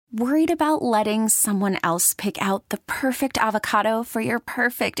Worried about letting someone else pick out the perfect avocado for your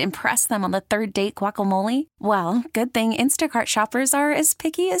perfect impress them on the third date guacamole? Well, good thing Instacart shoppers are as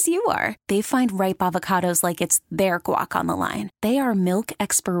picky as you are. They find ripe avocados like it's their guac on the line. They are milk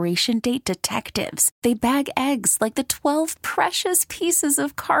expiration date detectives. They bag eggs like the 12 precious pieces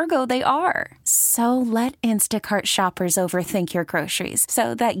of cargo they are. So let Instacart shoppers overthink your groceries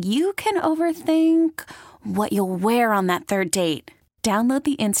so that you can overthink what you'll wear on that third date. Download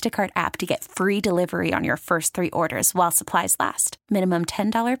the Instacart app to get free delivery on your first 3 orders while supplies last. Minimum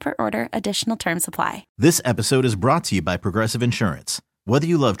 $10 per order. Additional terms apply. This episode is brought to you by Progressive Insurance. Whether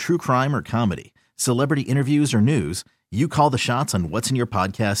you love true crime or comedy, celebrity interviews or news, you call the shots on what's in your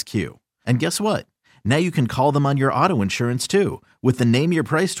podcast queue. And guess what? Now you can call them on your auto insurance too with the Name Your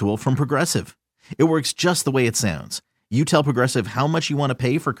Price tool from Progressive. It works just the way it sounds. You tell Progressive how much you want to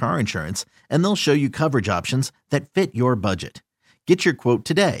pay for car insurance, and they'll show you coverage options that fit your budget. Get your quote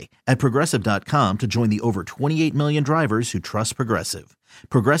today at Progressive.com to join the over 28 million drivers who trust Progressive.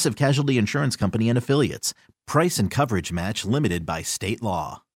 Progressive Casualty Insurance Company and Affiliates. Price and coverage match limited by state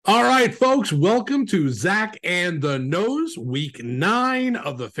law. All right, folks, welcome to Zach and the Nose, week 9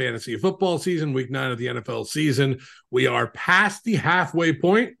 of the fantasy football season, week 9 of the NFL season. We are past the halfway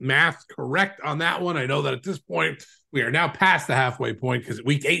point. Math correct on that one. I know that at this point, we are now past the halfway point because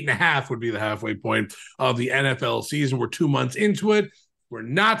week 8.5 would be the halfway point of the NFL season. We're 2 months into it. We're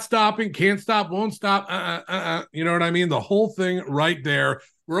not stopping, can't stop, won't stop. You know what I mean? The whole thing right there.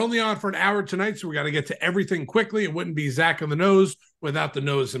 We're only on for an hour tonight, so we got to get to everything quickly. It wouldn't be Zach and the Nose without the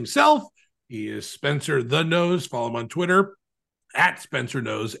Nose himself. He is Spencer the Nose. Follow him on Twitter at Spencer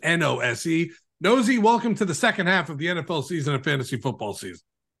Nose, N-O-S-E. Nosey, welcome to the second half of the NFL season and fantasy football season.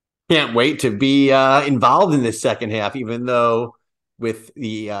 Can't wait to be involved in this second half, even though with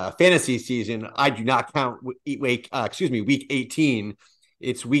the fantasy season, I do not count week 18.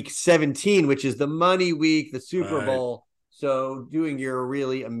 It's week 17, which is the money week, the Super Bowl. So doing your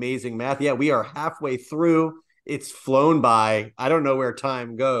really amazing math. Yeah, we are halfway through. It's flown by. I don't know where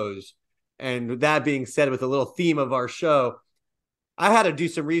time goes. And with that being said, with the little theme of our show, I had to do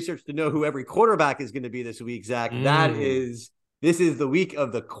some research to know who every quarterback is going to be this week, Zach. This is the week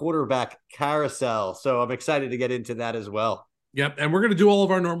of the quarterback carousel. So I'm excited to get into that as well. Yep. And we're going to do all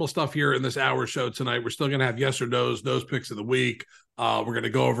of our normal stuff here in this hour show tonight. We're still going to have yes or nose picks of the week. We're going to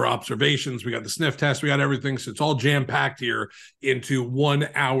go over observations. We got the sniff test. We got everything. So it's all jam-packed here into 1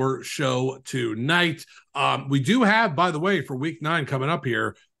 hour show tonight. We do have, by the way, for week 9 coming up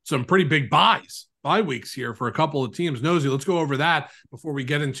here, some pretty big bye weeks here for a couple of teams. Nosy, let's go over that before we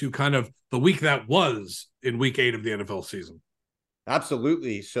get into kind of the week that was in week 8 of the NFL season.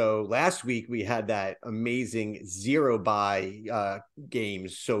 Absolutely. So last week we had that amazing 0-bye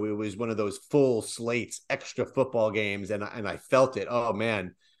games. So it was one of those full slates, extra football games. And I felt it. Oh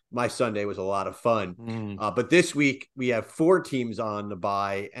man, my Sunday was a lot of fun. But this week we have 4 teams on the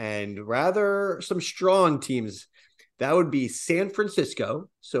bye and rather some strong teams. That would be San Francisco.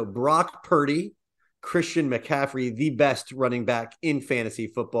 So Brock Purdy, Christian McCaffrey, the best running back in fantasy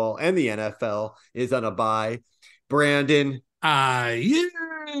football and the NFL, is on a bye. Brandon Ayuk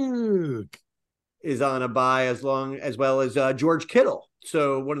is on a bye as well as George Kittle.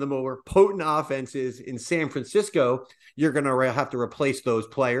 So one of the more potent offenses in San Francisco. You're going to have to replace those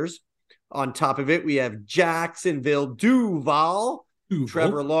players. On top of it, we have Jacksonville Duval.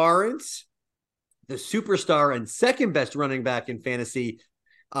 Trevor Lawrence, the superstar and second best running back in fantasy,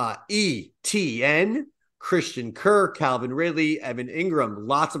 ETN, Christian Kirk, Calvin Ridley, Evan Ingram.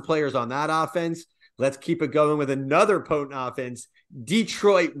 Lots of players on that offense. Let's keep it going with another potent offense.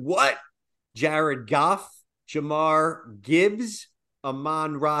 Detroit, Jared Goff, Jamar Gibbs,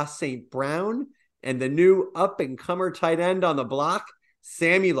 Amon-Ra St. Brown, and the new up-and-comer tight end on the block,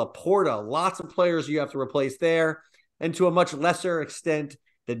 Sammy Laporta. Lots of players you have to replace there. And to a much lesser extent,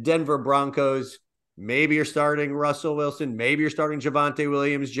 the Denver Broncos. Maybe you're starting Russell Wilson. Maybe you're starting Javonte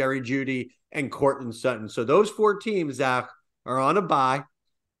Williams, Jerry Jeudy, and Courtland Sutton. So those 4 teams, Zach, are on a bye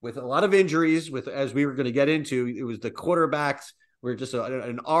with a lot of injuries. As we were going to get into, it was the quarterbacks. We're just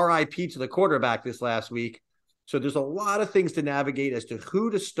an RIP to the quarterback this last week. So there's a lot of things to navigate as to who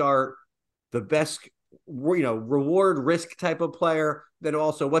to start, the best, reward risk type of player, then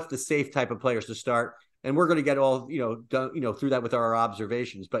also what's the safe type of players to start. And we're going to get all, done, through that with our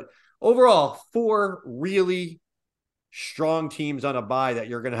observations. But overall, 4 really strong teams on a bye that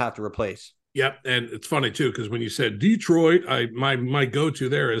you're going to have to replace. Yep, and it's funny too because when you said Detroit, my go-to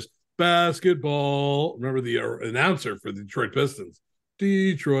there is basketball. Remember the announcer for the Detroit Pistons,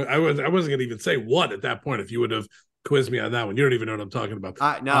 Detroit. I wasn't going to even say what at that point if you would have Quiz me on that one. You don't even know what I'm talking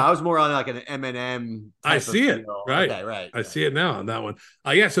about. No, I was more on like an M&M type I see of it. feel. Right. Okay, right. I see it now on that one.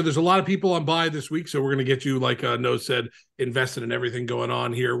 Yeah, so there's a lot of people on bye this week. So we're going to get you, like Nose said, invested in everything going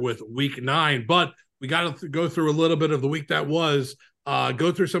on here with week 9. But we got to go through a little bit of the week that was.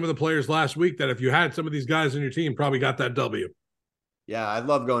 Go through some of the players last week that if you had some of these guys in your team, probably got that W. Yeah, I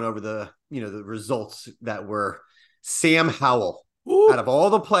love going over the results that were Sam Howell. Ooh. Out of all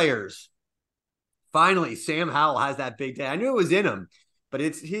the players, finally, Sam Howell has that big day. I knew it was in him, but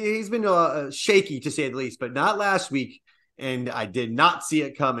he's been shaky to say the least, but not last week. And I did not see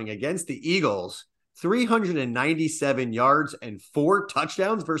it coming against the Eagles. 397 yards and 4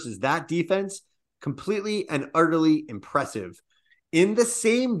 touchdowns versus that defense. Completely and utterly impressive. In the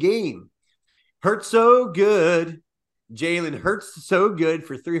same game, Hurts so good. Jalen Hurts so good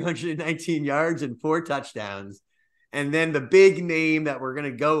for 319 yards and 4 touchdowns. And then the big name that we're going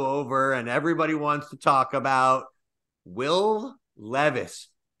to go over and everybody wants to talk about, Will Levis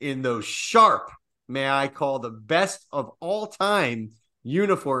in those sharp, may I call the best of all time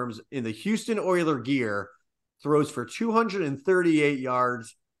uniforms in the Houston Oiler gear, throws for 238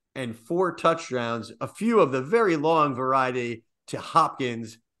 yards and 4 touchdowns, a few of the very long variety to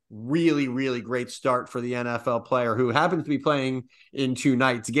Hopkins. Really, really great start for the NFL player who happens to be playing in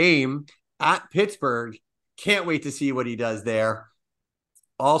tonight's game at Pittsburgh. Can't wait to see what he does there.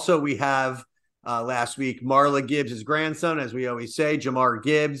 Also, we have last week, Marla Gibbs' grandson, as we always say, Jamar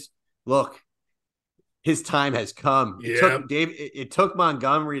Gibbs. Look, his time has come. It took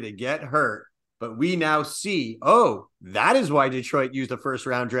Montgomery to get hurt, but we now see, that is why Detroit used a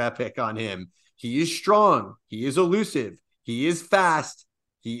first-round draft pick on him. He is strong. He is elusive. He is fast.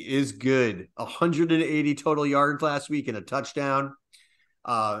 He is good. 180 total yards last week and a touchdown.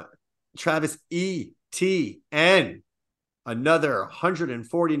 Travis Etienne, another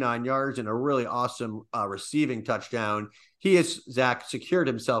 149 yards and a really awesome receiving touchdown. He has, Zach, secured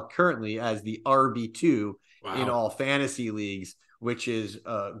himself currently as the RB2 in all fantasy leagues, which is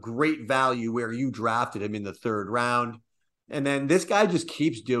a great value where you drafted him in the 3rd round. And then this guy just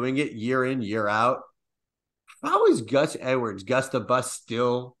keeps doing it year in, year out. How is Gus Edwards, Gus the Bus,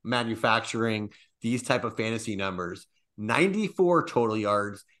 still manufacturing these type of fantasy numbers? 94 total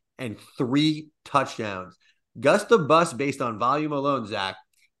yards and 3 touchdowns. Gus the Bus, based on volume alone, Zach,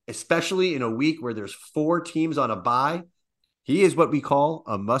 especially in a week where there's 4 teams on a bye, he is what we call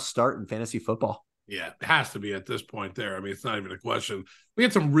a must start in fantasy football. Yeah, it has to be at this point there. I mean, it's not even a question. We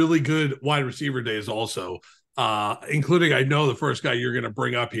had some really good wide receiver days also, including, I know, the first guy you're going to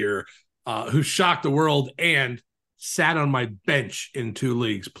bring up here, who shocked the world and sat on my bench in 2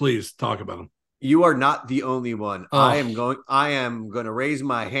 leagues. Please talk about him. You are not the only one. Oh. I am going to raise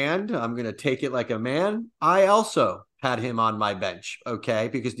my hand. I'm going to take it like a man. I also had him on my bench, okay?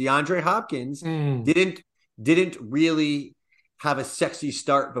 Because DeAndre Hopkins didn't really have a sexy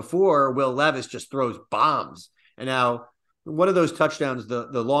start before. Will Levis just throws bombs. And now one of those touchdowns,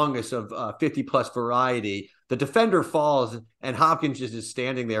 the longest of 50-plus variety, the defender falls and Hopkins just is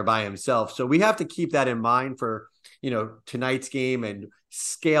standing there by himself. So we have to keep that in mind for, tonight's game and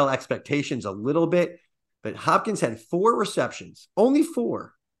scale expectations a little bit. But Hopkins had 4 receptions, only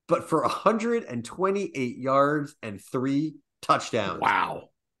 4, but for 128 yards and 3 touchdowns. Wow.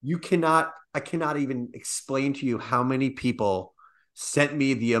 I cannot even explain to you how many people sent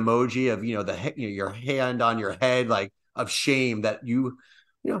me the emoji of, your hand on your head, like of shame that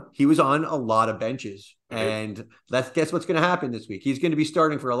he was on a lot of benches. Right. And let's guess what's going to happen this week. He's going to be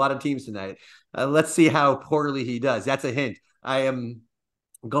starting for a lot of teams tonight. Let's see how poorly he does. That's a hint. I am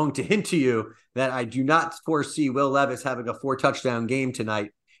going to hint to you that I do not foresee Will Levis having a 4 touchdown game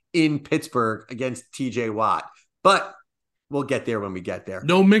tonight in Pittsburgh against TJ Watt, but we'll get there when we get there.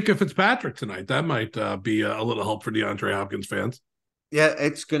 No Minkah Fitzpatrick tonight. That might be a little help for DeAndre Hopkins fans. Yeah,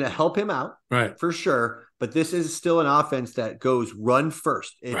 it's going to help him out, right, for sure. But this is still an offense that goes run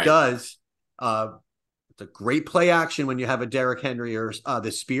first. It right. does. It's a great play action when you have a Derrick Henry or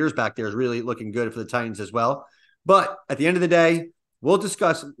the Spears back there is really looking good for the Titans as well. But at the end of the day, we'll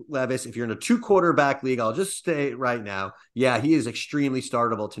discuss Levis. If you're in a 2 quarterback league, I'll just say right now, yeah, he is extremely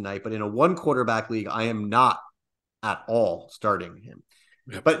startable tonight. But in a 1 quarterback league, I am not at all starting him.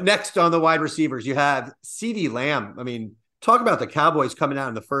 Yep. But next on the wide receivers, you have CeeDee Lamb. I mean, talk about the Cowboys coming out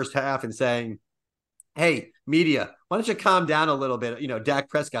in the first half and saying, hey, media, why don't you calm down a little bit? Dak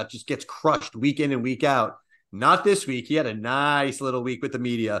Prescott just gets crushed week in and week out. Not this week. He had a nice little week with the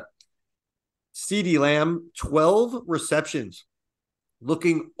media. CeeDee Lamb, 12 receptions,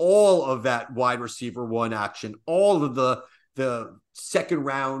 looking all of that wide receiver 1 action, all of the second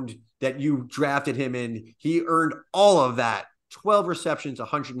round that you drafted him in. He earned all of that. 12 receptions,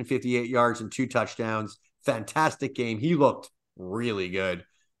 158 yards and 2 touchdowns. fantastic game. He looked really good.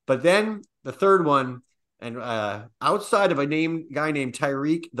 But then the third one, and outside of a guy named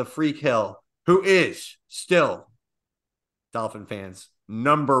Tyreek the Freak Hill, who is still Dolphin fans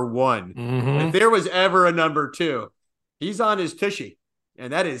number one. Mm-hmm. If there was ever a number two, he's on his tushy.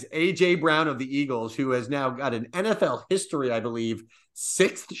 And that is A.J. Brown of the Eagles, who has now got an NFL history, I believe,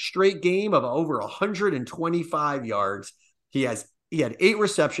 6th straight game of over 125 yards. He had 8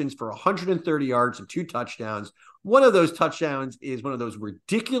 receptions for 130 yards and 2 touchdowns. One of those touchdowns is one of those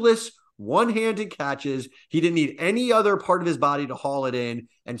ridiculous one-handed catches. He didn't need any other part of his body to haul it in,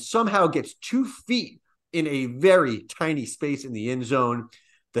 and somehow gets 2 feet in a very tiny space in the end zone.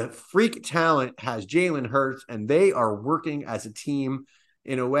 The freak talent has Jalen Hurts, and they are working as a team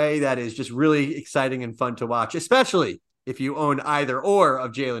in a way that is just really exciting and fun to watch, especially if you own either or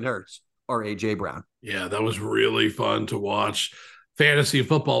of Jalen Hurts or A.J. Brown. Yeah, that was really fun to watch, fantasy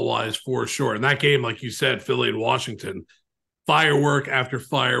football-wise, for sure. And that game, like you said, Philly and Washington, firework after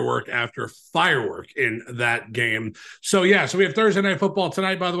firework after firework in that game. So we have Thursday Night Football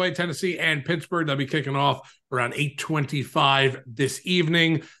tonight, by the way, Tennessee and Pittsburgh. They'll be kicking off around 8:25 this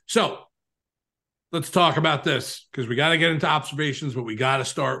evening. So let's talk about this, because we got to get into observations, but we got to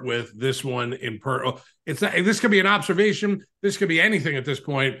start with this one in this could be an observation. This could be anything at this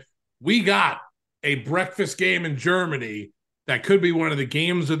point. We got a breakfast game in Germany that could be one of the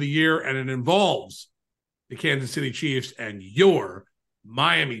games of the year, and it involves the Kansas City Chiefs and your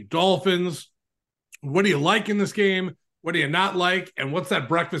Miami Dolphins. What do you like in this game? What do you not like? And what's that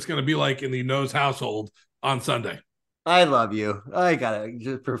breakfast going to be like in the Nose household on Sunday? I love you. I got to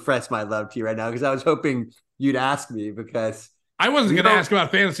just profess my love to you right now, because I was hoping you'd ask me, because I wasn't going to ask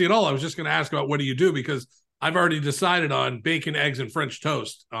about fantasy at all. I was just going to ask about what do you do, because I've already decided on bacon, eggs, and French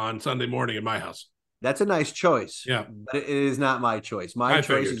toast on Sunday morning in my house. That's a nice choice. Yeah. But it is not my choice. My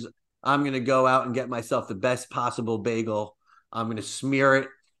choice is I'm going to go out and get myself the best possible bagel. I'm going to smear it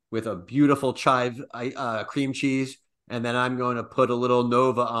with a beautiful chive cream cheese. And then I'm going to put a little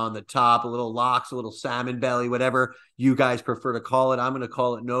Nova on the top, a little lox, a little salmon belly, whatever you guys prefer to call it. I'm going to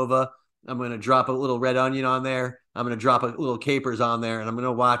call it Nova. I'm going to drop a little red onion on there. I'm going to drop a little capers on there. And I'm going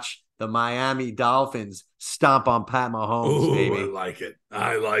to watch the Miami Dolphins stomp on Pat Mahomes, baby.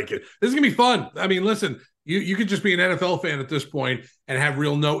 I like it. This is going to be fun. I mean, listen, you could just be an NFL fan at this point and have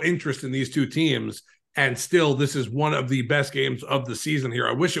real no interest in these two teams. And still, this is one of the best games of the season here.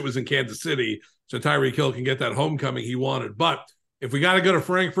 I wish it was in Kansas City so Tyreek Hill can get that homecoming he wanted. But if we got to go to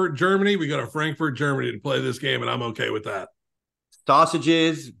Frankfurt, Germany, we go to Frankfurt, Germany to play this game, and I'm okay with that.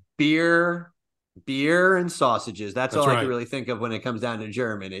 Sausages, beer, and sausages. That's all right. I can really think of when it comes down to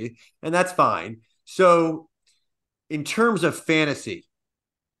Germany, and that's fine. So in terms of fantasy,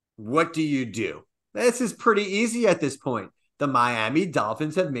 what do you do? This is pretty easy at this point. The Miami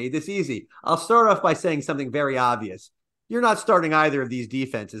Dolphins have made this easy. I'll start off by saying something very obvious. You're not starting either of these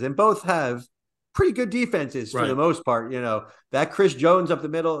defenses, and both have pretty good defenses for the most part. You know, that Chris Jones up the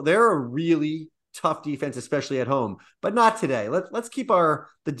middle, they're a really tough defense, especially at home, but not today. Let's keep the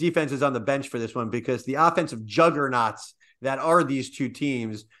defenses on the bench for this one, because the offensive juggernauts that are these two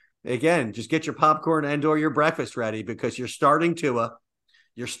teams, again, just get your popcorn and or your breakfast ready, because you're starting Tua,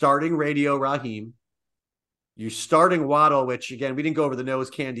 you're starting Radio Raheem, you're starting Waddle, which, again, we didn't go over the nose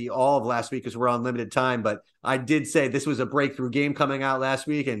candy all of last week because we're on limited time, but I did say this was a breakthrough game coming out last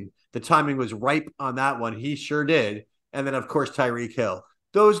week, and the timing was ripe on that one. He sure did. And then, of course, Tyreek Hill.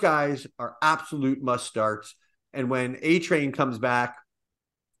 Those guys are absolute must-starts. And when A-Train comes back,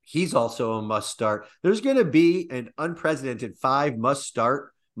 he's also a must-start. There's going to be an unprecedented 5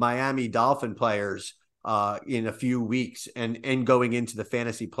 must-start Miami Dolphin players in a few weeks and going into the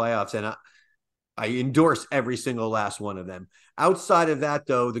fantasy playoffs. And I endorse every single last one of them. Outside of that,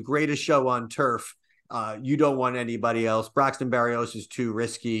 though, the greatest show on turf, you don't want anybody else. Braxton Berrios is too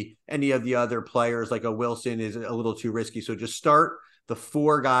risky. Any of the other players, like a Wilson, is a little too risky. So just start the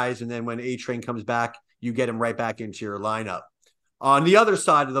 4 guys, and then when A-Train comes back, you get him right back into your lineup. On the other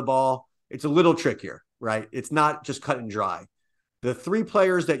side of the ball, it's a little trickier, right? It's not just cut and dry. The 3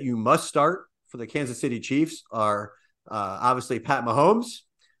 players that you must start for the Kansas City Chiefs are obviously Pat Mahomes,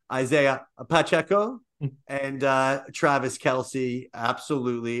 Isaiah Pacheco, and Travis Kelce.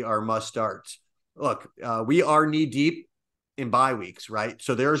 Absolutely are must starts. Look, we are knee deep in bye weeks, right?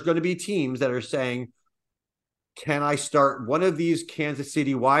 So there's going to be teams that are saying, can I start one of these Kansas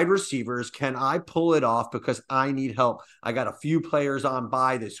City wide receivers? Can I pull it off because I need help? I got a few players on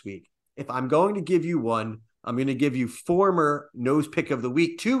bye this week. If I'm going to give you one, I'm going to give you former nose pick of the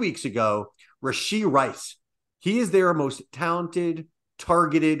week 2 weeks ago, Rashee Rice. He is their most talented,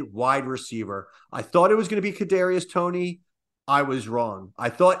 targeted wide receiver. I thought it was going to be Kadarius Toney. I was wrong. I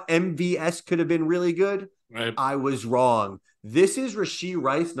thought MVS could have been really good. Right. I was wrong. This is Rashee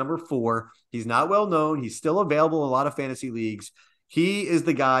Rice, number 4. He's not well known. He's still available in a lot of fantasy leagues. He is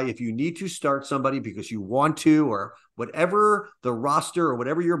the guy, if you need to start somebody because you want to, or whatever the roster or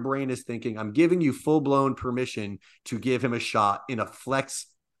whatever your brain is thinking, I'm giving you full-blown permission to give him a shot in a flex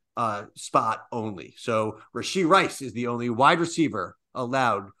spot only. So Rashee Rice is the only wide receiver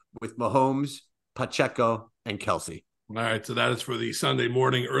allowed with Mahomes, Pacheco, and Kelsey. All right, so that is for the Sunday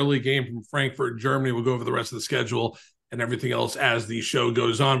morning early game from Frankfurt, Germany. We'll go over the rest of the schedule and everything else as the show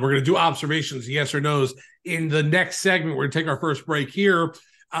goes on. We're going to do observations, yes or no's, in the next segment. We're going to take our first break here.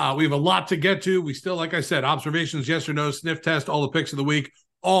 We have a lot to get to. We still, like I said, observations, yes or no, sniff test, all the picks of the week,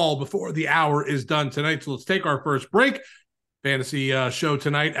 all before the hour is done tonight. So let's take our first break. Fantasy show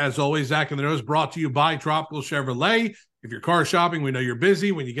tonight, as always, Zach and the Nose, brought to you by Tropical Chevrolet. If you're car shopping, we know you're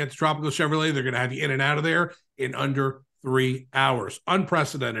busy. When you get to Tropical Chevrolet, they're going to have you in and out of there in under 3 hours.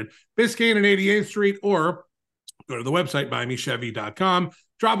 Unprecedented. Biscayne and 88th Street, or go to the website, buymeachevy.com.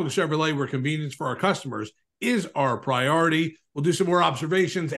 Tropical Chevrolet, where convenience for our customers is our priority. We'll do some more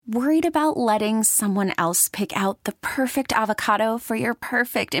observations. Worried about letting someone else pick out the perfect avocado for your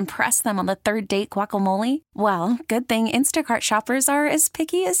perfect impress them on the third date guacamole? Well, good thing Instacart shoppers are as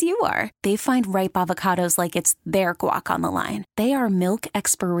picky as you are. They find ripe avocados like it's their guac on the line. They are milk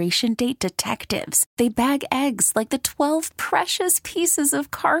expiration date detectives. They bag eggs like the 12 precious pieces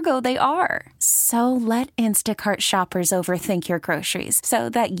of cargo they are. So let Instacart shoppers overthink your groceries so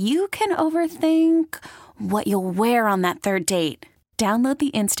that you can overthink what you'll wear on that third date. Download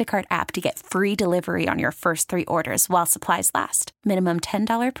the Instacart app to get free delivery on your first 3 orders while supplies last. Minimum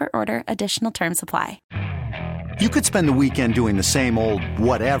 $10 per order. Additional terms apply. You could spend the weekend doing the same old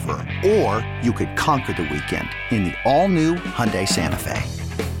whatever, or you could conquer the weekend in the all-new Hyundai Santa Fe.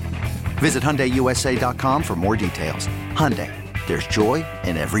 Visit HyundaiUSA.com for more details. Hyundai, there's joy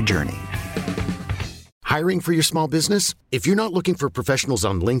in every journey. Hiring for your small business? If you're not looking for professionals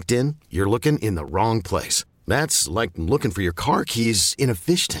on LinkedIn, you're looking in the wrong place. That's like looking for your car keys in a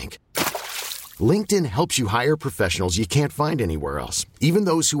fish tank. LinkedIn helps you hire professionals you can't find anywhere else, even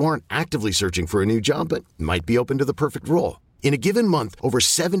those who aren't actively searching for a new job but might be open to the perfect role. In a given month, over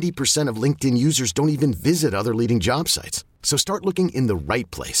 70% of LinkedIn users don't even visit other leading job sites. So start looking in the right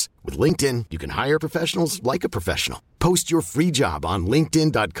place. With LinkedIn, you can hire professionals like a professional. Post your free job on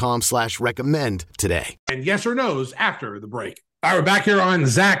linkedin.com/recommend today. And yes or no's after the break. All right, we're back here on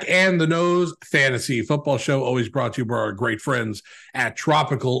Zach and the Nose Fantasy Football Show, always brought to you by our great friends at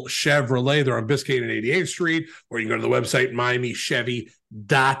Tropical Chevrolet. They're on Biscayne and 88th Street, or you can go to the website,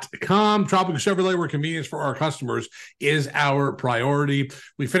 MiamiChevy.com. Tropical Chevrolet, where convenience for our customers is our priority.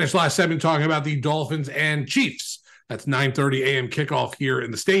 We finished last segment talking about the Dolphins and Chiefs. That's 9:30 a.m. kickoff here in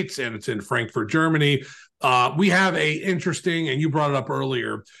the States, and it's in Frankfurt, Germany. We have a interesting, and you brought it up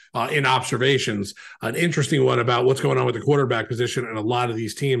earlier in observations, an interesting one about what's going on with the quarterback position in a lot of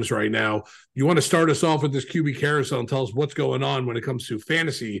these teams right now. You want to start us off with this QB carousel and tell us what's going on when it comes to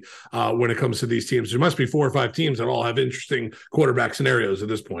fantasy, when it comes to these teams. There must be 4 or 5 teams that all have interesting quarterback scenarios at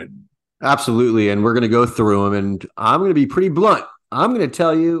this point. Absolutely, and we're going to go through them, and I'm going to be pretty blunt. I'm going to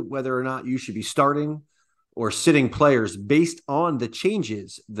tell you whether or not you should be starting or sitting players based on the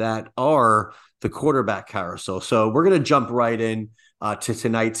changes that are the quarterback carousel. So we're going to jump right in to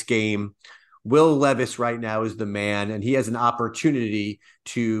tonight's game. Will Levis right now is the man, and he has an opportunity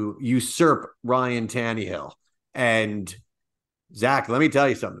to usurp Ryan Tannehill. And Zach, let me tell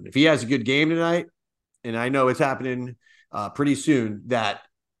you something. If he has a good game tonight, and I know it's happening pretty soon, that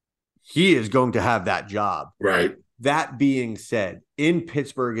he is going to have that job. Right. That being said, in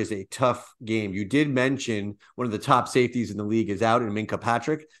Pittsburgh is a tough game. You did mention one of the top safeties in the league is out in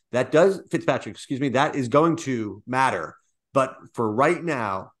Fitzpatrick, that is going to matter. But for right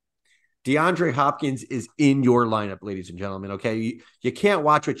now, DeAndre Hopkins is in your lineup, ladies and gentlemen, okay? You can't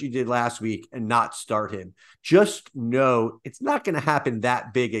watch what you did last week and not start him. Just know it's not going to happen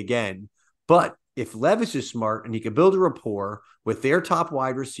that big again. But if Levis is smart and he can build a rapport with their top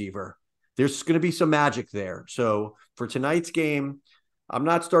wide receiver, there's going to be some magic there. So for tonight's game, I'm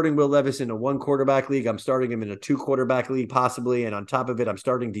not starting Will Levis in a 1 quarterback league. I'm starting him in a 2 quarterback league possibly. And on top of it, I'm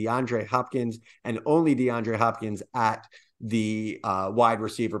starting DeAndre Hopkins and only DeAndre Hopkins at the wide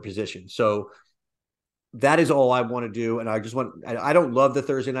receiver position. So that is all I want to do. And I don't love the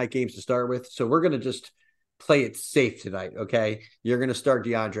Thursday night games to start with. So we're going to just play it safe tonight. Okay. You're going to start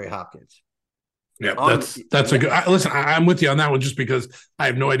DeAndre Hopkins. Yeah, that's a good. Listen, I'm with you on that one just because I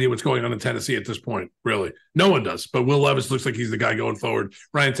have no idea what's going on in Tennessee at this point. Really, no one does. But Will Levis looks like he's the guy going forward.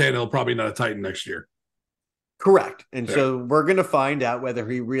 Ryan Tannehill probably not a Titan next year. Correct, and so we're going to find out whether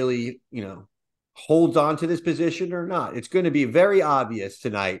he really, holds on to this position or not. It's going to be very obvious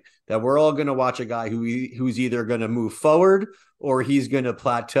tonight that we're all going to watch a guy who's either going to move forward or he's going to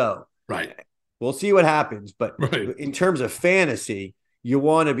plateau. Right. We'll see what happens. But in terms of fantasy, you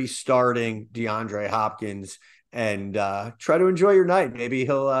want to be starting DeAndre Hopkins and try to enjoy your night. Maybe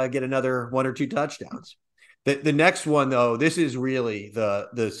he'll get another 1 or 2 touchdowns. The next one, though, this is really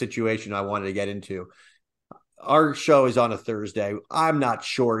the situation I wanted to get into. Our show is on a Thursday. I'm not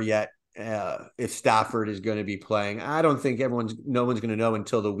sure yet if Stafford is going to be playing. I don't think no one's going to know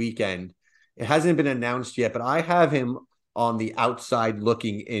until the weekend. It hasn't been announced yet, but I have him on the outside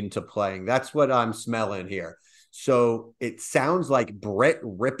looking into playing. That's what I'm smelling here. So it sounds like Brett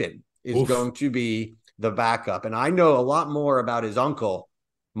Rippon is going to be the backup. And I know a lot more about his uncle,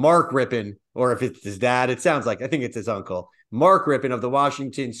 Mark Rippon, or if it's his dad, I think it's his uncle, Mark Rippon of the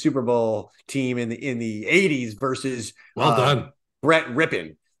Washington Super Bowl team in the 80s versus Brett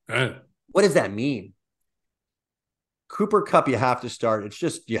Rippon. Right. What does that mean? Cooper Kupp, you have to start. It's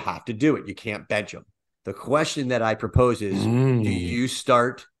just, you have to do it. You can't bench him. The question that I propose is, do you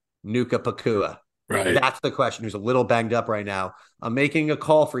start Nuka Pakua? Right. That's the question. Who's a little banged up right now. I'm making a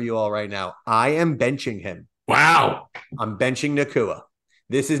call for you all right now. I am benching him. Wow. I'm benching Nakua.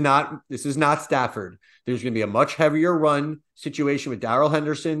 This is not Stafford. There's going to be a much heavier run situation with Darrell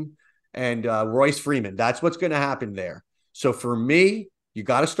Henderson and Royce Freeman. That's what's going to happen there. So for me, you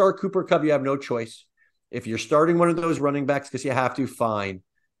got to start Cooper Kupp. You have no choice. If you're starting one of those running backs because you have to, fine.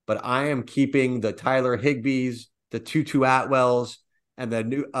 But I am keeping the Tyler Higbees, the Tutu Atwells, and the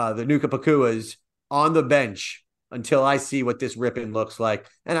Nuka Pakuas on the bench until I see what this Rippon looks like.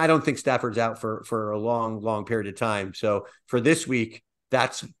 And I don't think Stafford's out for a long, long period of time. So for this week,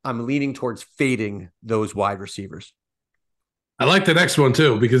 I'm leaning towards fading those wide receivers. I like the next one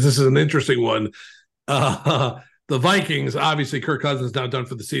too, because this is an interesting one. The Vikings, obviously Kirk Cousins now done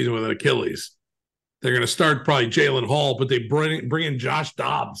for the season with an Achilles. They're going to start probably Jalen Hall, but they bring in Josh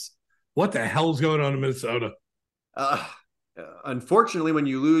Dobbs. What the hell's going on in Minnesota? Unfortunately, when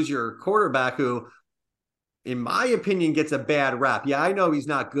you lose your quarterback, who, in my opinion, gets a bad rap. Yeah, I know he's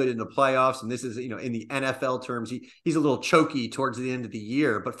not good in the playoffs, and this is, in the NFL terms, he's a little choky towards the end of the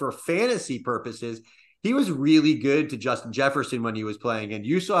year. But for fantasy purposes, he was really good to Justin Jefferson when he was playing. And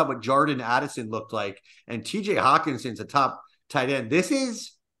you saw what Jordan Addison looked like. And TJ Hawkinson's a top tight end. This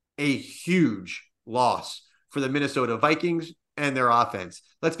is a huge loss for the Minnesota Vikings and their offense.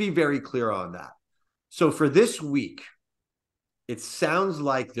 Let's be very clear on that. So for this week, it sounds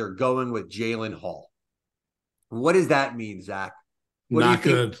like they're going with Jalen Hall. What does that mean, Zach? Not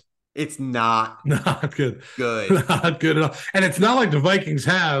good. It's not good. Good. Not good at all. And it's not like the Vikings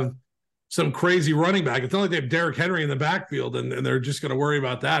have some crazy running back. It's not like they have Derrick Henry in the backfield and they're just going to worry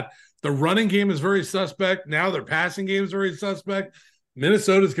about that. The running game is very suspect. Now their passing game is very suspect.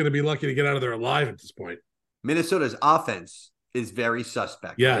 Minnesota's going to be lucky to get out of there alive at this point. Minnesota's offense is very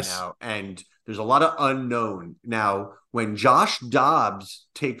suspect right now. And there's a lot of unknown. Now, when Josh Dobbs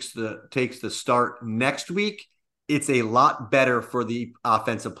takes the start next week, it's a lot better for the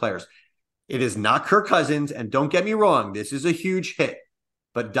offensive players. It is not Kirk Cousins, and don't get me wrong, this is a huge hit.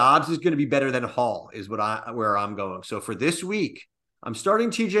 But Dobbs is going to be better than Hall, is where I'm going. So for this week, I'm starting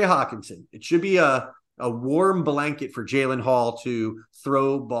TJ Hawkinson. It should be a warm blanket for Jalen Hall to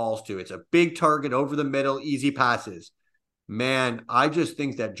throw balls to. It's a big target over the middle, easy passes. Man, I just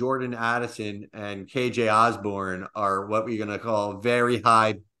think that Jordan Addison and KJ Osborne are what we're going to call very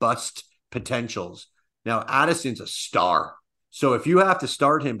high bust potentials. Now, Addison's a star. So if you have to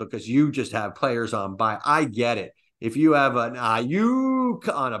start him because you just have players on bye, I get it. If you have an Ayuk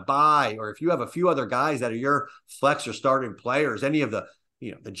on a bye, or if you have a few other guys that are your flex or starting players, any of the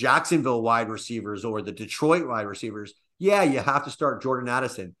Jacksonville wide receivers or the Detroit wide receivers, yeah, you have to start Jordan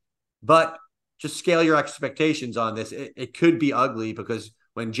Addison. But just scale your expectations on this. It could be ugly because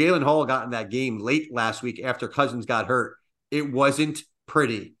when Jalen Hall got in that game late last week after Cousins got hurt, it wasn't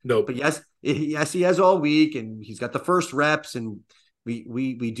pretty. Nope. But yes, he has all week, and he's got the first reps, and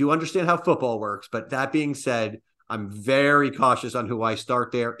we do understand how football works. But that being said, I'm very cautious on who I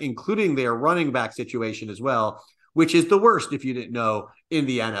start there, including their running back situation as well, which is the worst, if you didn't know, in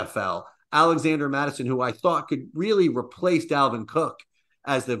the NFL. Alexander Mattison, who I thought could really replace Dalvin Cook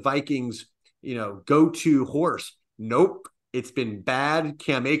as the Vikings, go-to horse. Nope, it's been bad.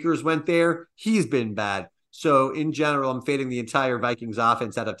 Cam Akers went there. He's been bad. So in general, I'm fading the entire Vikings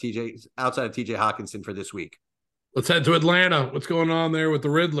offense outside of TJ Hawkinson for this week. Let's head to Atlanta. What's going on there with the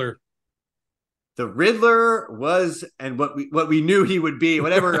Riddler? The Riddler was, and what we knew he would be,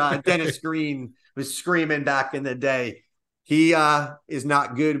 whatever Dennis Green was screaming back in the day. He is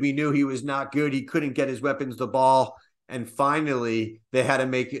not good. We knew he was not good. He couldn't get his weapons the ball. And finally, they had to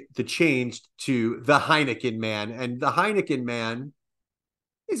make the change to the Heineken man. And the Heineken man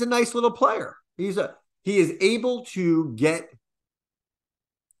is a nice little player. He is able to get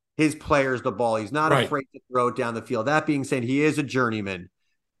his players the ball. He's not afraid to throw it down the field. That being said, he is a journeyman.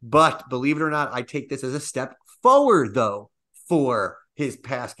 But believe it or not, I take this as a step forward, though, for his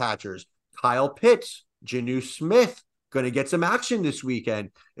pass catchers. Kyle Pitts, Janu Smith, going to get some action this weekend.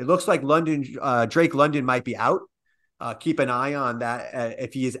 It looks like Drake London might be out. Keep an eye on that.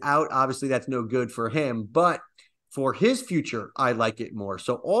 If he is out, obviously that's no good for him. But for his future, I like it more.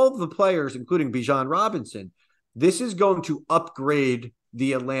 So all of the players, including Bijan Robinson, this is going to upgrade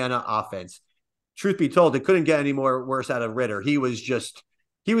the Atlanta offense. Truth be told, it couldn't get any more worse out of Ritter. He was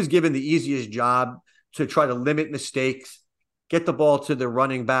given the easiest job to try to limit mistakes, get the ball to the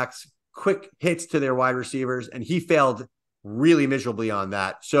running backs, quick hits to their wide receivers, and he failed really miserably on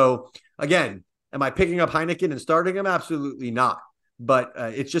that. So again, am I picking up Heineken and starting him? Absolutely not. But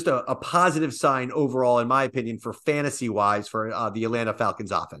it's just a positive sign overall, in my opinion, for fantasy-wise for the Atlanta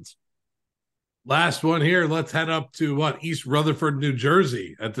Falcons offense. Last one here. Let's head up to East Rutherford, New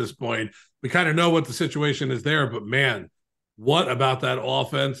Jersey at this point. We kind of know what the situation is there, but man, what about that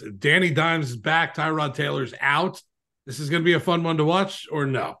offense? Danny Dimes is back. Tyrod Taylor's out. This is going to be a fun one to watch, or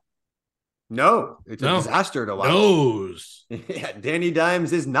no? No, it's a disaster to watch. Nose. Yeah, Danny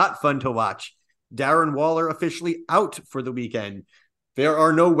Dimes is not fun to watch. Darren Waller officially out for the weekend. There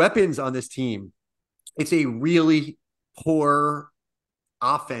are no weapons on this team. It's a really poor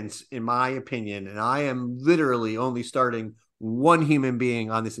offense, in my opinion, and I am literally only starting one human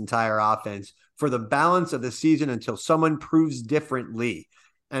being on this entire offense for the balance of the season until someone proves differently,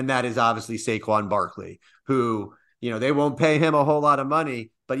 and that is obviously Saquon Barkley, who, they won't pay him a whole lot of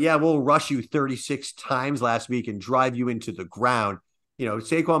money, but yeah, we'll rush you 36 times last week and drive you into the ground.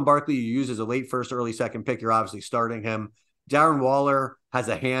 Saquon Barkley you use as a late first, early second pick, you're obviously starting him. Darren Waller has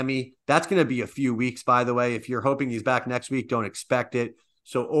a hammy. That's going to be a few weeks, by the way. If you're hoping he's back next week, don't expect it.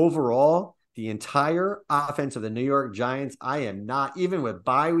 So overall, the entire offense of the New York Giants, I am not, even with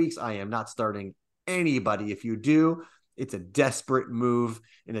bye weeks, I am not starting anybody. If you do, it's a desperate move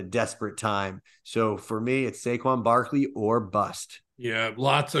in a desperate time. So for me, it's Saquon Barkley or bust. Yeah,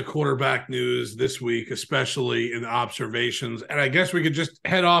 lots of quarterback news this week, especially in the observations. And I guess we could just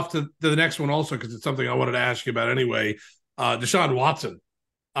head off to the next one also, because it's something I wanted to ask you about anyway. Deshaun Watson.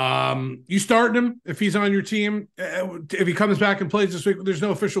 You starting him if he's on your team? If he comes back and plays this week, there's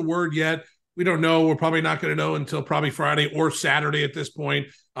no official word yet. We don't know. We're probably not going to know until probably Friday or Saturday at this point.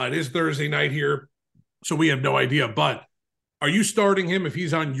 It is Thursday night here, so we have no idea. But are you starting him if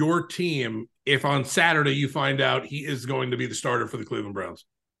he's on your team, if on Saturday you find out he is going to be the starter for the Cleveland Browns?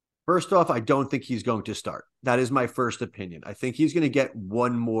 First off, I don't think he's going to start. That is my first opinion. I think he's going to get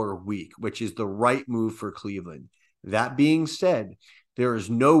one more week, which is the right move for Cleveland. That being said, there is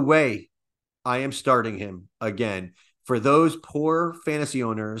no way I am starting him again. For those poor fantasy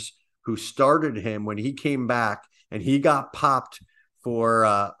owners who started him when he came back and he got popped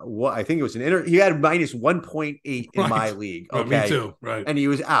for what I think it was he had minus 1.8 in my league. Okay. Me too. Right. And he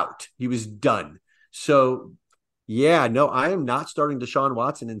was out. He was done. So yeah, no, I am not starting Deshaun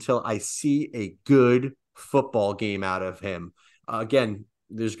Watson until I see a good football game out of him. Again,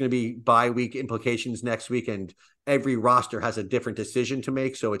 there's going to be bye week implications next week, and every roster has a different decision to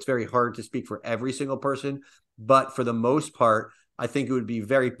make. So it's very hard to speak for every single person. But for the most part, I think it would be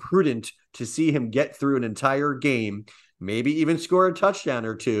very prudent to see him get through an entire game, maybe even score a touchdown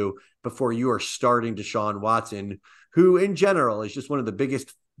or two before you are starting Deshaun Watson, who in general is just one of the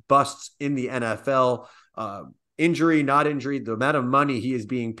biggest busts in the NFL. Injury, not injury, the amount of money he is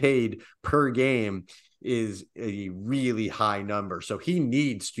being paid per game is a really high number. So he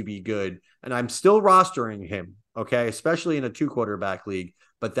needs to be good. And I'm still rostering him, okay, especially in a 2-quarterback league.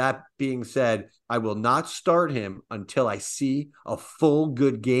 But that being said, I will not start him until I see a full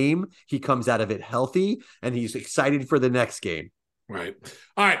good game. He comes out of it healthy and he's excited for the next game. Right.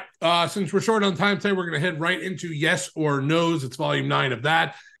 All right. Since we're short on time today, we're going to head right into yes or no's. It's volume 9 of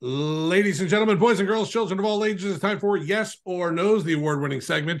that. Ladies and gentlemen, boys and girls, children of all ages, it's time for yes or no's, the award-winning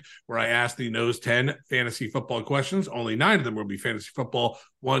segment where I ask the no's 10 fantasy football questions. Only 9 of them will be fantasy football.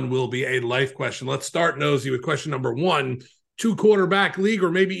 1 will be a life question. Let's start, Nosy, with question number 1. 2-quarterback league,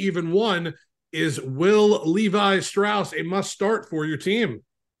 or maybe even 1, is Will Levi Strauss a must start for your team?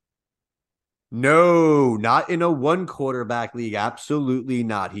 No, not in a 1-quarterback league. Absolutely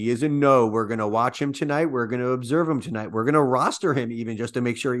not. He is a no. We're going to watch him tonight. We're going to observe him tonight. We're going to roster him even just to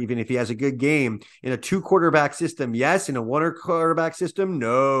make sure, even if he has a good game. In a 2-quarterback system, yes. In a 1-quarterback system,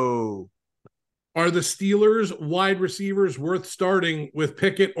 no. Are the Steelers wide receivers worth starting with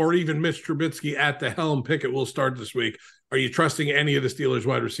Pickett or even Mitch Trubisky at the helm? Pickett will start this week. Are you trusting any of the Steelers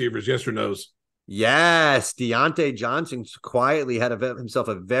wide receivers? Yes or no's? Yes, Deontay Johnson quietly had himself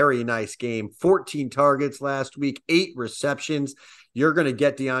a very nice game. 14 targets last week, 8 receptions. You're going to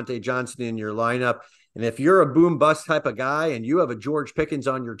get Deontay Johnson in your lineup. And if you're a boom bust type of guy and you have a George Pickens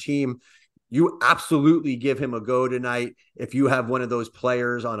on your team, you absolutely give him a go tonight. If you have one of those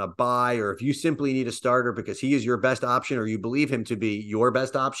players on a bye, or if you simply need a starter because he is your best option or you believe him to be your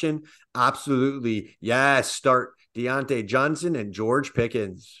best option, absolutely, yes, start Deontay Johnson and George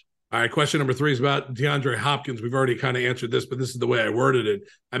Pickens. All right, question number 3 is about DeAndre Hopkins. We've already kind of answered this, but this is the way I worded it.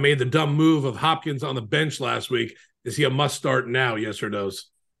 I made the dumb move of Hopkins on the bench last week. Is he a must start now, yes or no's?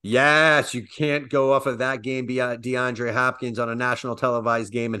 Yes, you can't go off of that game, be DeAndre Hopkins on a national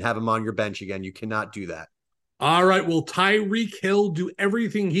televised game and have him on your bench again. You cannot do that. All right, will Tyreek Hill do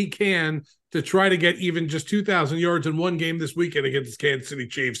everything he can to try to get even just 2,000 yards in one game this weekend against the Kansas City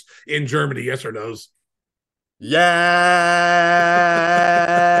Chiefs in Germany, yes or no's? Yes.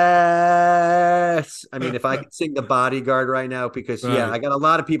 I mean, if I could sing The Bodyguard right now, because I got a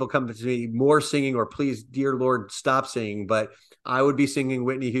lot of people coming to me more singing or please, dear Lord, stop singing, but I would be singing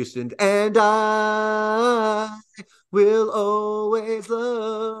Whitney Houston, and I will always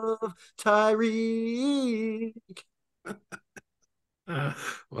love Tyreek. Well,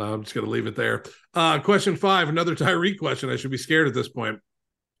 I'm just going to leave it there. Question 5, another Tyreek question. I should be scared at this point.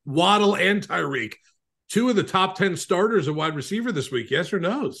 Waddle and Tyreek, 2 of the top 10 starters at wide receiver this week, yes or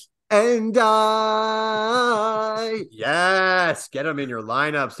no's? And yes, get them in your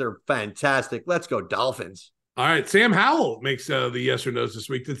lineups. They're fantastic. Let's go Dolphins. All right, Sam Howell makes the yes or no's this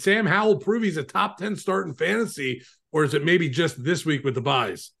week. Did Sam Howell prove he's a top 10 start in fantasy, or is it maybe just this week with the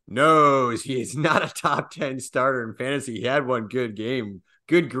buys? No, he is not a top 10 starter in fantasy. He had one good game.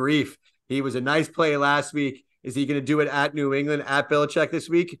 Good grief. He was a nice play last week. Is he going to do it at New England, at Belichick this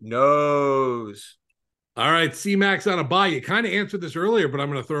week? No's. All right, C-Max on a bye. You kind of answered this earlier, but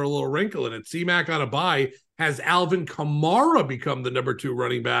I'm going to throw a little wrinkle in it. C-Mac on a bye. Has Alvin Kamara become the number 2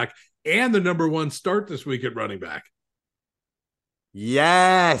 running back and the number 1 start this week at running back?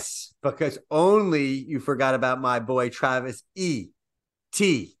 Yes, because only you forgot about my boy Travis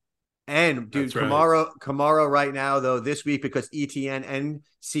E.T. And dude, Kamara right now, though, this week, because ETN and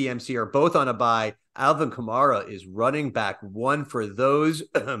CMC are both on a bye, Alvin Kamara is running back 1 for those,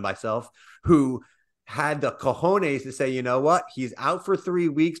 myself, who had the cojones to say, you know what, he's out for 3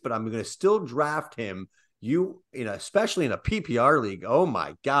 weeks, but I'm going to still draft him. Especially in a PPR league. Oh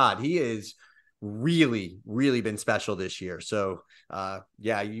my God, he is really, really been special this year. So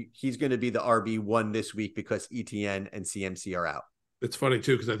he's going to be the RB1 this week because ETN and CMC are out. It's funny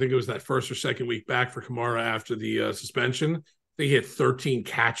too, because I think it was that first or second week back for Kamara after the suspension. They hit 13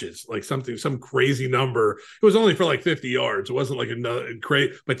 catches, like some crazy number. It was only for like 50 yards. It wasn't like another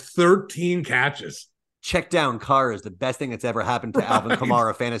crazy, but 13 catches. Check down Carr is the best thing that's ever happened to Alvin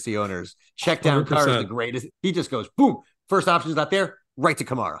Kamara fantasy owners. Check down 100%. Carr is the greatest. He just goes, boom, first option's not there, right to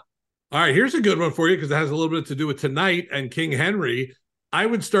Kamara. All right, here's a good one for you because it has a little bit to do with tonight and King Henry. I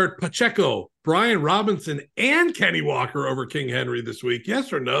would start Pacheco, Brian Robinson, and Kenny Walker over King Henry this week.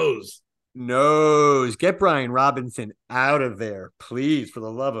 Yes or no's? No's. Get Brian Robinson out of there, please, for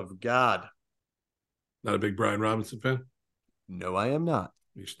the love of God. Not a big Brian Robinson fan? No, I am not.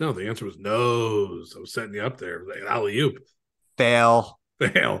 You should know the answer was no's. I was setting you up there. Like alley-oop. Fail.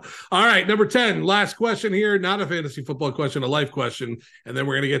 All right, number 10, last question here. Not a fantasy football question, a life question. And then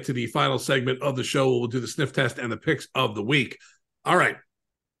we're going to get to the final segment of the show. We'll do the sniff test and the picks of the week. All right.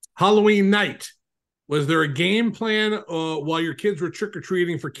 Halloween night. Was there a game plan while your kids were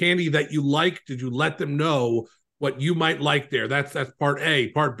trick-or-treating for candy that you liked? Did you let them know what you might like there? That's part A.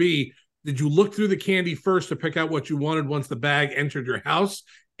 Part B, did you look through the candy first to pick out what you wanted once the bag entered your house?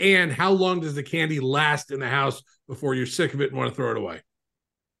 And how long does the candy last in the house before you're sick of it and want to throw it away?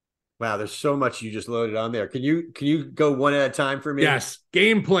 Wow, there's so much you just loaded on there. Can you go one at a time for me? Yes.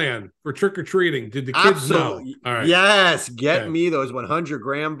 Game plan for trick-or-treating. Did the kids know? All right. Yes. Get me those 100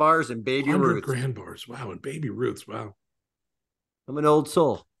 gram bars and Baby Ruths. 100 gram bars. Wow. And Baby Ruths. Wow. I'm an old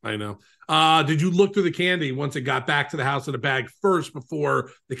soul. I know. Did you look through the candy once it got back to the house in a bag first before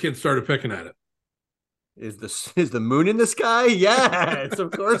the kids started picking at it? Is the moon in the sky? Yes,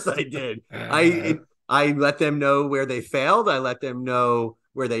 of course I did. I let them know where they failed. I let them know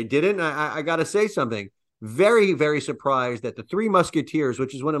where they didn't. I got to say something. Very, very surprised that the Three Musketeers,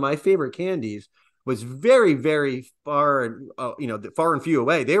 which is one of my favorite candies, was very, very far and few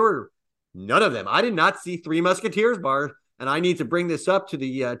away. They were none of them. I did not see Three Musketeers bars, and I need to bring this up to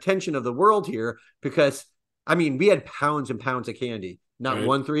the attention of the world here because, I mean, we had pounds and pounds of candy. not right.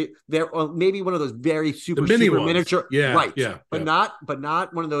 1-3. They're maybe one of those very super ones. miniature, yeah, right? Yeah, but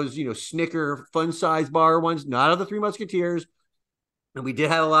not one of those Snicker fun size bar ones. Not of the Three Musketeers. And we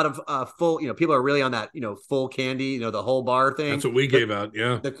did have a lot of full. People are really on that full candy. The whole bar thing. That's what we gave out.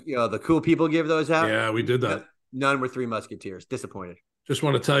 Yeah, the cool people give those out. Yeah, we did that. None were Three Musketeers. Disappointed. Just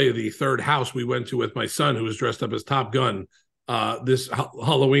want to tell you the third house we went to with my son, who was dressed up as Top Gun. This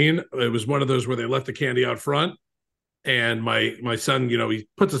Halloween, it was one of those where they left the candy out front, and my son, he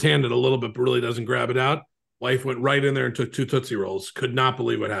puts his hand in a little bit, but really doesn't grab it out. Wife went right in there and took 2 Tootsie Rolls. Could not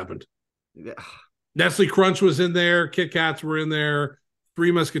believe what happened. Yeah. Nestle Crunch was in there. Kit Kats were in there.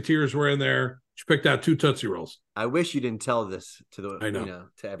 Three Musketeers were in there. She picked out 2 Tootsie Rolls. I wish you didn't tell this to the. I know. To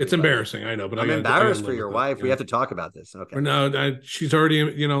everybody. It's embarrassing. I know, but I'm embarrassed for your wife. We have to talk about this. Okay. No, she's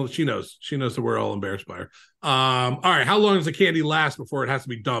already. She knows. She knows that we're all embarrassed by her. All right. How long does the candy last before it has to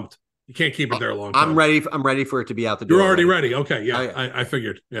be dumped? You can't keep it there a long time. I'm ready for it to be out the door. You're already ready. Okay. Yeah. Oh, yeah. I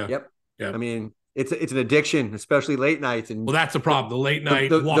figured. Yeah. Yep. Yeah. I mean, it's an addiction, especially late nights. And well, that's the problem. The late night,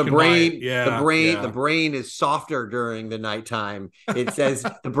 the brain, the brain is softer during the nighttime. It says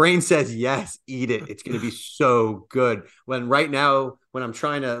the brain says yes, eat it. It's going to be so good. When right now, when I'm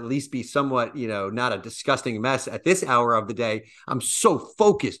trying to at least be somewhat, not a disgusting mess at this hour of the day, I'm so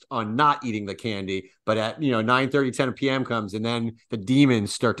focused on not eating the candy. But at 9:30, 10 p.m. comes, and then the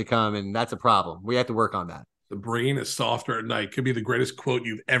demons start to come, and that's a problem. We have to work on that. The brain is softer at night. Could be the greatest quote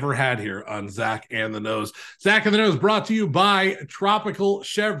you've ever had here on Zach and the Nose. Zach and the Nose brought to you by Tropical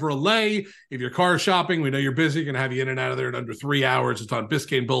Chevrolet. If you're car shopping, we know you're busy. Going to have you in and out of there in under 3 hours. It's on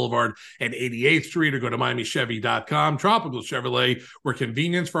Biscayne Boulevard and 88th Street, or go to MiamiChevy.com. Tropical Chevrolet, where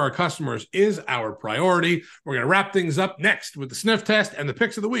convenience for our customers is our priority. We're going to wrap things up next with the sniff test and the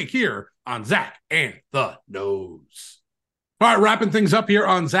picks of the week here on Zach and the Nose. All right, wrapping things up here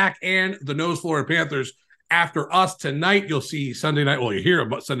on Zach and the Nose. Florida Panthers. After us tonight, you'll see Sunday night. Well, you hear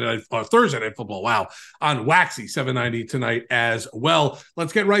about Thursday night football. Wow, on Waxy 790 tonight as well.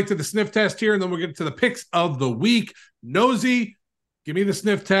 Let's get right to the sniff test here, and then we'll get to the picks of the week. Nosy, give me the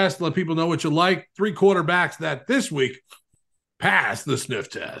sniff test. Let people know what you like. 3 quarterbacks that this week passed the sniff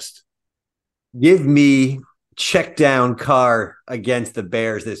test. Give me check down Carr against the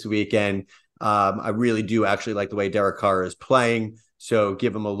Bears this weekend. I really do actually like the way Derek Carr is playing, so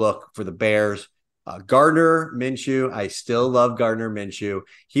give him a look for the Bears. Gardner Minshew, I still love Gardner Minshew.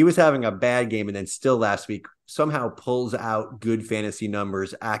 He was having a bad game, and then still last week somehow pulls out good fantasy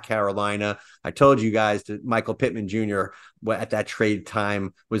numbers at Carolina. I told you guys that Michael Pittman Jr. at that trade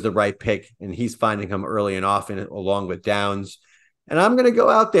time was the right pick, and he's finding him early and often along with Downs. And I'm going to go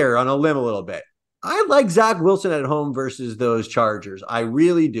out there on a limb a little bit. I like Zach Wilson at home versus those Chargers. I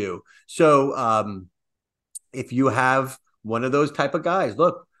really do. So if you have one of those type of guys,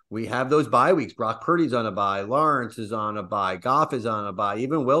 look, we have those bye weeks. Brock Purdy's on a bye. Lawrence is on a bye. Goff is on a bye.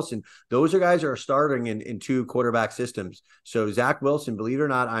 Even Wilson. Those are guys that are starting in 2 quarterback systems. So Zach Wilson, believe it or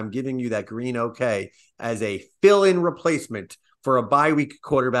not, I'm giving you that green okay as a fill-in replacement for a bye week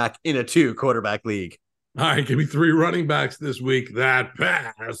quarterback in a 2 quarterback league. All right, give me 3 running backs this week that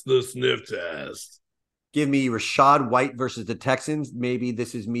passed the sniff test. Give me Rachaad White versus the Texans. Maybe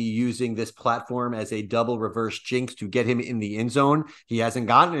this is me using this platform as a double reverse jinx to get him in the end zone. He hasn't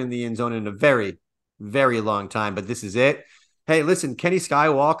gotten in the end zone in a very, very long time, but this is it. Hey, listen, Kenny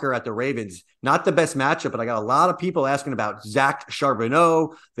Skywalker at the Ravens, not the best matchup, but I got a lot of people asking about Zach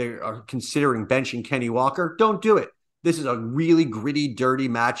Charbonneau. They are considering benching Kenny Walker. Don't do it. This is a really gritty, dirty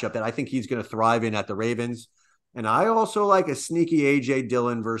matchup that I think he's going to thrive in at the Ravens. And I also like a sneaky A.J.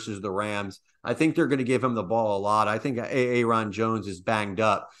 Dillon versus the Rams. I think they're going to give him the ball a lot. I think Aaron Jones is banged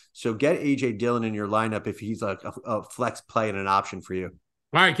up. So get A.J. Dillon in your lineup if he's like a flex play and an option for you.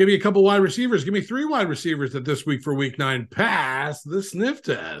 All right, give me a couple wide receivers. Give me 3 wide receivers that this week for week 9 pass the sniff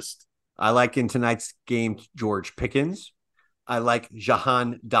test. I like in tonight's game George Pickens. I like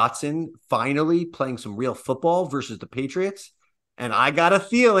Jahan Dotson finally playing some real football versus the Patriots. And I got a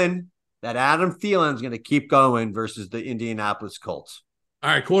feeling that Adam Thielen's going to keep going versus the Indianapolis Colts. All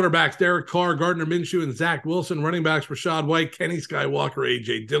right, quarterbacks, Derek Carr, Gardner Minshew, and Zach Wilson. Running backs, Rachaad White, Kenny Skywalker,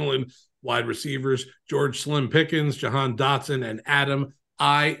 A.J. Dillon. Wide receivers, George Slim Pickens, Jahan Dotson, and Adam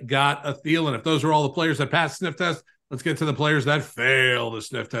I got a Thielen. If those are all the players that passed the sniff test, let's get to the players that failed the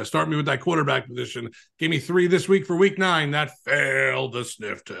sniff test. Start me with that quarterback position. Give me 3 this week for week 9 that failed the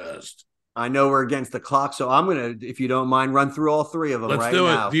sniff test. I know we're against the clock, so I'm going to, if you don't mind, run through all 3 of them Let's right do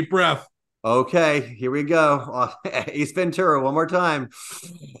now. it. Deep breath. Okay, here we go. Ace Ventura, one more time.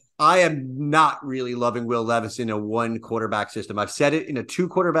 I am not really loving Will Levis in a 1 quarterback system. I've said it, in a 2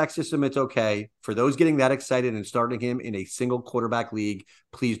 quarterback system, it's okay. For those getting that excited and starting him in a single quarterback league,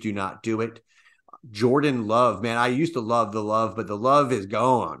 please do not do it. Jordan Love, man. I used to love the Love, but the Love is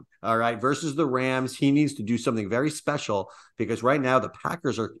gone. All right. Versus the Rams, he needs to do something very special because right now the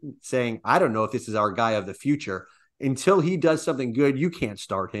Packers are saying, I don't know if this is our guy of the future. Until he does something good, you can't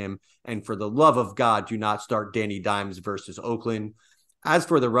start him. And for the love of God, do not start Danny Dimes versus Oakland. As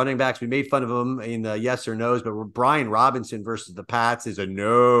for the running backs, we made fun of him in the yes or no's, but Brian Robinson versus the Pats is a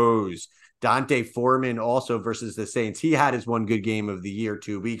nose. Dante Foreman also versus the Saints. He had his one good game of the year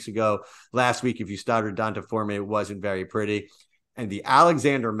 2 weeks ago. Last week, if you started Dante Foreman, it wasn't very pretty. And the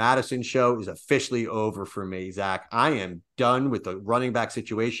Alexander Madison show is officially over for me, Zach. I am done with the running back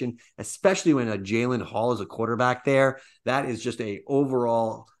situation, especially when a Jalen Hall is a quarterback there. That is just a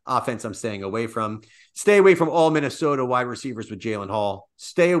overall offense I'm staying away from. Stay away from all Minnesota wide receivers with Jalen Hall.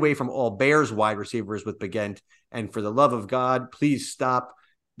 Stay away from all Bears wide receivers with Begent. And for the love of God, please stop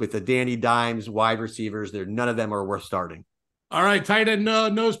with the Danny Dimes wide receivers. None of them are worth starting. All right, tight end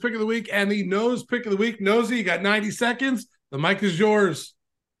nose pick of the week and the nose pick of the week. Nosy, you got 90 seconds. The mic is yours.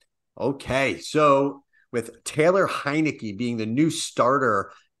 Okay, so with Taylor Heineke being the new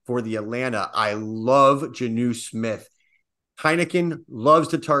starter for the Atlanta, I love Jonnu Smith. Heineken loves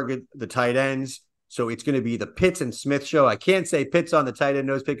to target the tight ends, so it's going to be the Pitts and Smith show. I can't say Pitts on the tight end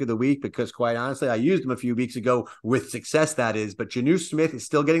nose pick of the week because, quite honestly, I used him a few weeks ago with success, that is, but Jonnu Smith is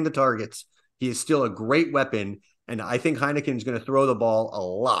still getting the targets. He is still a great weapon, and I think Heineken is going to throw the ball a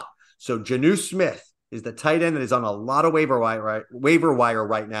lot. So Jonnu Smith is the tight end that is on a lot of waiver wire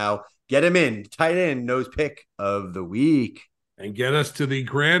right now. Get him in. Tight end nose pick of the week. And get us to the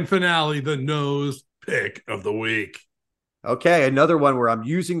grand finale, the nose pick of the week. Okay, another one where I'm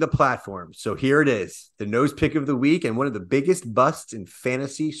using the platform. So here it is, the nose pick of the week and one of the biggest busts in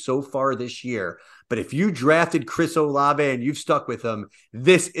fantasy so far this year. But if you drafted Chris Olave and you've stuck with him,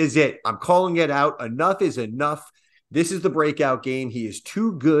 this is it. I'm calling it out. Enough is enough. This is the breakout game. He is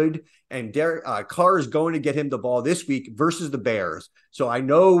too good, and Carr is going to get him the ball this week versus the Bears. So I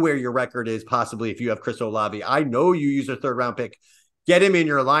know where your record is possibly if you have Chris Olave. I know you use a third-round pick. Get him in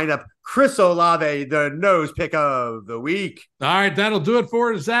your lineup. Chris Olave, the nose pick of the week. All right, that'll do it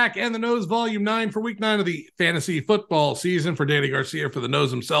for Zach and the Nose Volume 9 for Week 9 of the fantasy football season. For Danny Garcia, for the Nose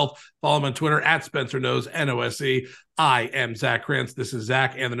himself, follow him on Twitter at Spencer Nose, NOSE. I am Zach Krantz. This is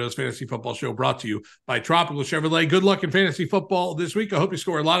Zach and the Nose Fantasy Football Show, brought to you by Tropical Chevrolet. Good luck in fantasy football this week. I hope you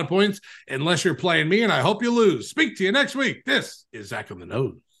score a lot of points, unless you're playing me, and I hope you lose. Speak to you next week. This is Zach on the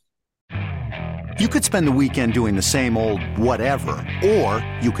Nose. You could spend the weekend doing the same old whatever, or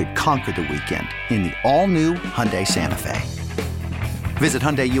you could conquer the weekend in the all-new Hyundai Santa Fe. Visit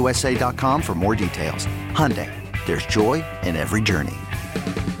HyundaiUSA.com for more details. Hyundai, there's joy in every journey.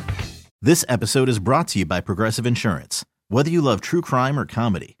 This episode is brought to you by Progressive Insurance. Whether you love true crime or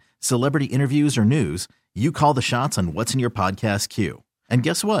comedy, celebrity interviews or news, you call the shots on what's in your podcast queue. And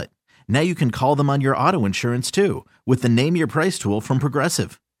guess what? Now you can call them on your auto insurance too, with the Name Your Price tool from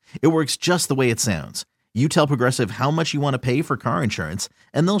Progressive. It works just the way it sounds. You tell Progressive how much you want to pay for car insurance,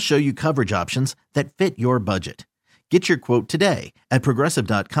 and they'll show you coverage options that fit your budget. Get your quote today at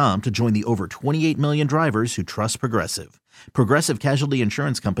Progressive.com to join the over 28 million drivers who trust Progressive. Progressive Casualty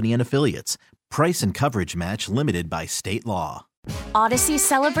Insurance Company and Affiliates. Price and coverage match limited by state law. Odyssey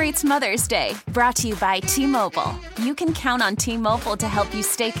celebrates Mother's Day, brought to you by T-Mobile. You can count on T-Mobile to help you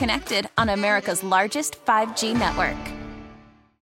stay connected on America's largest 5G network.